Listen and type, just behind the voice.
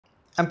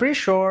I'm pretty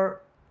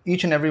sure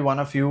each and every one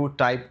of you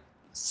type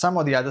some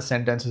of the other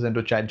sentences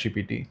into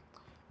ChatGPT.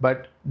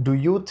 But do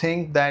you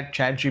think that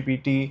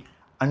ChatGPT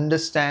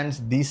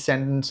understands these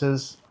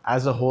sentences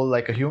as a whole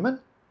like a human?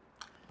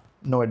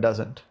 No, it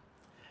doesn't.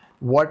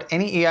 What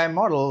any AI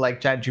model like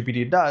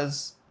ChatGPT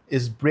does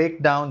is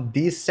break down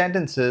these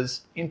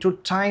sentences into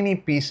tiny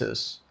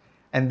pieces.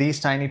 And these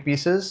tiny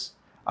pieces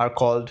are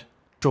called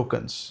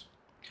tokens.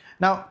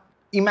 Now,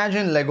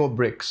 imagine Lego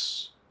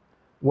bricks.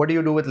 What do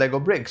you do with Lego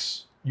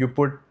bricks? You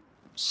put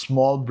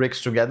small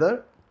bricks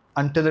together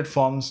until it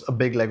forms a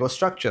big Lego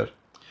structure.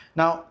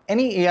 Now,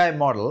 any AI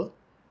model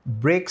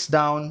breaks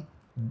down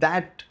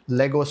that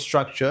Lego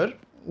structure,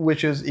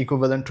 which is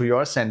equivalent to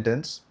your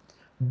sentence,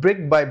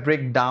 brick by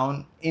brick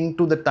down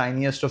into the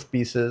tiniest of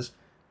pieces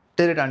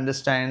till it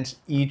understands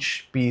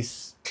each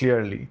piece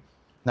clearly.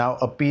 Now,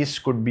 a piece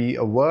could be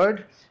a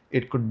word,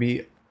 it could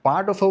be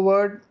part of a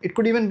word, it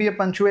could even be a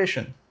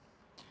punctuation.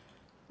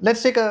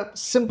 Let's take a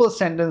simple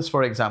sentence,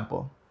 for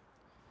example.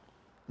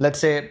 Let's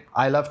say,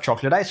 I love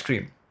chocolate ice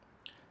cream.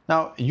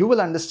 Now, you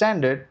will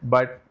understand it,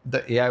 but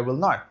the AI will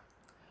not.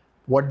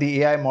 What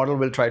the AI model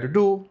will try to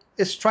do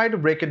is try to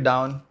break it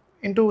down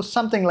into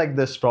something like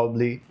this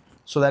probably,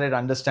 so that it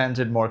understands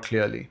it more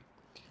clearly.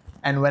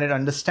 And when it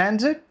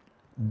understands it,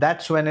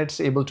 that's when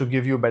it's able to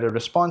give you better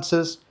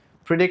responses,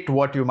 predict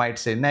what you might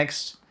say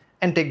next,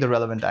 and take the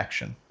relevant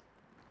action.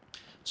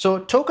 So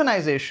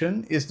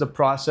tokenization is the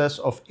process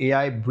of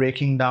AI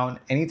breaking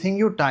down anything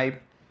you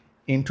type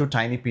into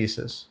tiny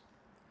pieces.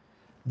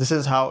 This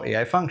is how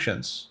AI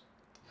functions.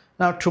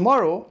 Now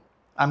tomorrow,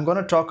 I'm going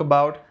to talk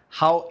about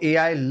how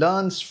AI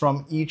learns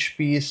from each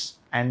piece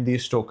and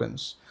these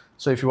tokens.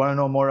 So if you want to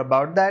know more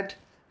about that,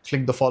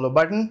 click the follow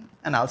button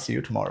and I'll see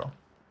you tomorrow.